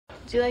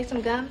Would you like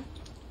some gum?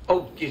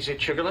 Oh, is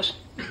it sugarless?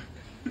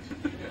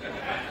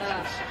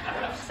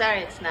 Oh,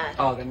 sorry, it's not.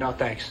 Oh, then no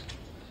thanks.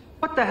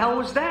 What the hell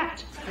was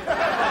that?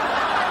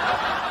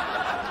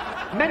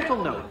 Mental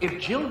note, if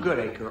Jill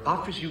Goodacre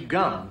offers you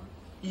gum,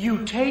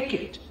 you take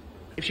it.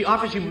 If she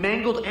offers you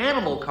mangled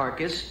animal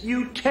carcass,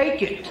 you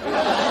take it.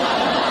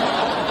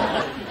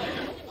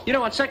 You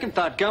know, on second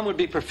thought, gum would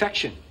be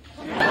perfection.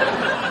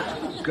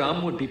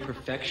 Gum would be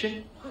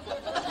perfection?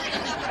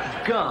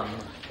 Gum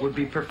would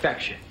be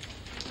perfection.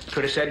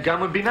 Could have said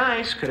gum would be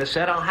nice. Could have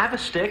said I'll have a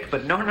stick.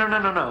 But no, no, no,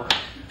 no, no.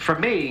 For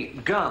me,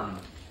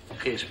 gum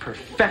is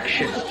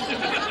perfection.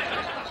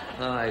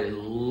 I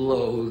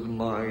loathe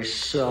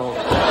myself.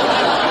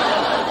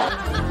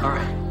 All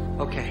right.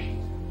 Okay.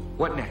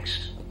 What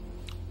next?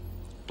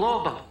 Blow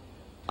a bubble.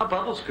 A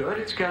bubble's good.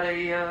 It's got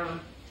a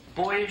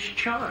boyish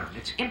charm.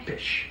 It's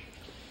impish.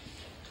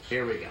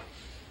 Here we go.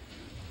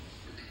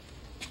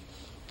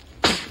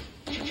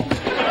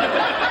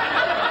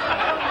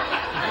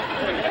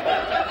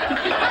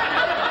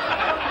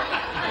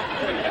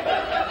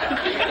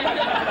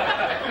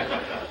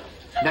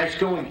 Nice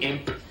going,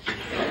 imp.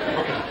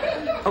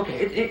 Okay,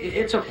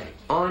 it's okay.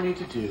 All I need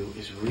to do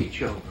is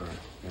reach over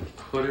and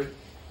put it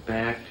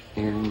back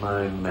in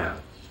my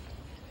mouth.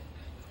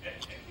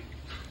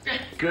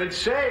 Good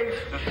save.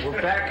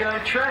 We're back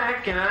on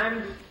track, and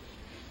I'm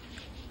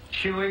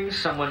chewing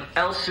someone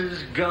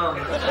else's gum.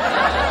 This is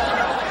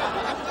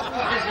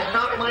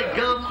not my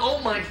gum. Oh,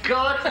 my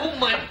God. Oh,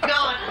 my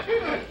God.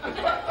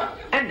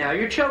 And now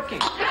you're choking.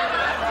 Are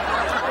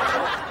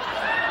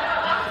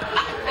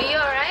you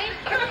all right?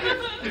 Oh,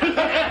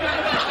 my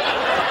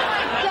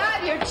God,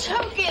 you're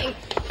choking.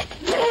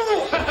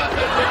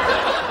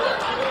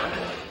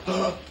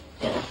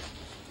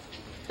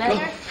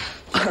 Better?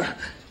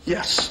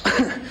 Yes.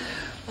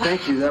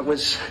 Thank you. That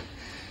was...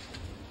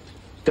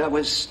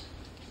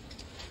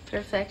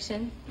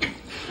 Perfection.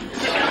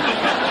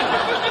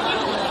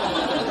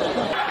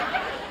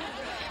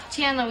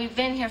 Chandler, we've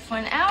been here for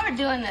an hour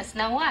doing this.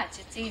 Now watch.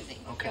 It's easy.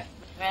 Okay.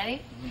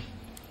 Ready?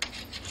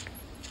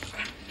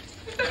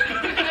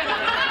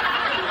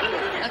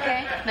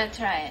 Okay, now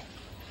try it.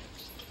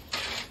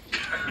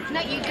 No,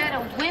 you gotta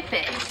whip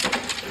it.